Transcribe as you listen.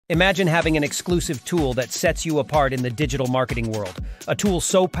Imagine having an exclusive tool that sets you apart in the digital marketing world. A tool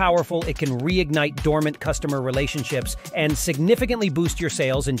so powerful it can reignite dormant customer relationships and significantly boost your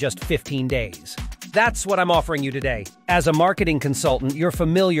sales in just 15 days. That's what I'm offering you today. As a marketing consultant, you're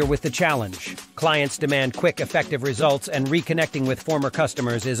familiar with the challenge. Clients demand quick, effective results, and reconnecting with former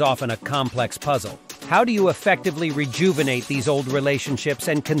customers is often a complex puzzle. How do you effectively rejuvenate these old relationships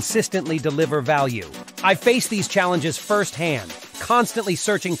and consistently deliver value? I've faced these challenges firsthand, constantly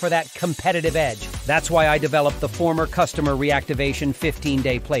searching for that competitive edge. That's why I developed the Former Customer Reactivation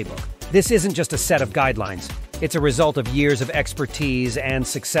 15-Day Playbook. This isn't just a set of guidelines. It's a result of years of expertise and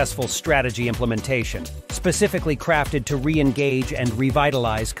successful strategy implementation, specifically crafted to re-engage and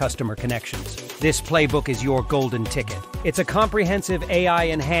revitalize customer connections. This playbook is your golden ticket. It's a comprehensive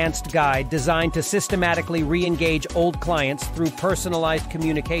AI-enhanced guide designed to systematically re-engage old clients through personalized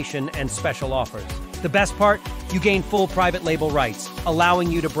communication and special offers. The best part? You gain full private label rights,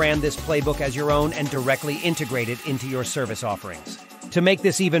 allowing you to brand this playbook as your own and directly integrate it into your service offerings. To make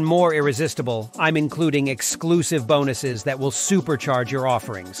this even more irresistible, I'm including exclusive bonuses that will supercharge your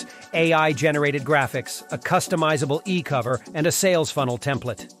offerings: AI-generated graphics, a customizable e-cover, and a sales funnel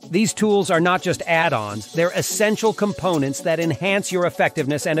template. These tools are not just add-ons, they're essential components that enhance your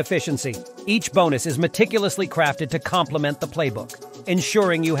effectiveness and efficiency. Each bonus is meticulously crafted to complement the playbook,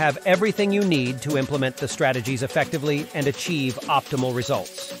 ensuring you have everything you need to implement the strategies effectively and achieve optimal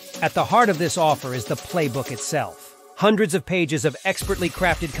results. At the heart of this offer is the playbook itself. Hundreds of pages of expertly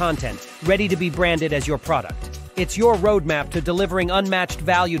crafted content, ready to be branded as your product. It's your roadmap to delivering unmatched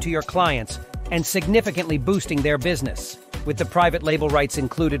value to your clients and significantly boosting their business. With the private label rights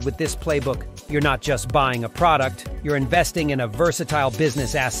included with this playbook, you're not just buying a product, you're investing in a versatile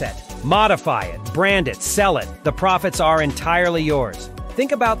business asset. Modify it, brand it, sell it. The profits are entirely yours.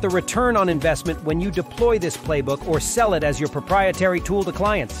 Think about the return on investment when you deploy this playbook or sell it as your proprietary tool to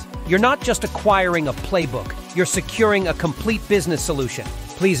clients. You're not just acquiring a playbook, you're securing a complete business solution.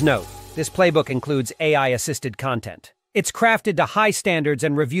 Please note, this playbook includes AI-assisted content. It's crafted to high standards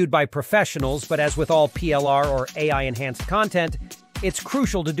and reviewed by professionals, but as with all PLR or AI-enhanced content, it's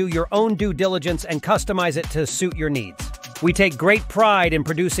crucial to do your own due diligence and customize it to suit your needs. We take great pride in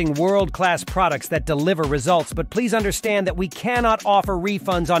producing world-class products that deliver results, but please understand that we cannot offer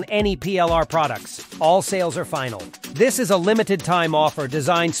refunds on any PLR products. All sales are final. This is a limited-time offer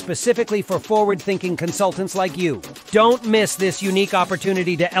designed specifically for forward-thinking consultants like you. Don't miss this unique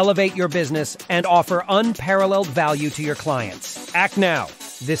opportunity to elevate your business and offer unparalleled value to your clients. Act now.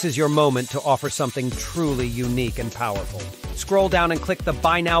 This is your moment to offer something truly unique and powerful. Scroll down and click the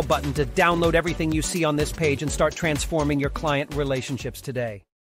Buy Now button to download everything you see on this page and start transforming your client relationships today.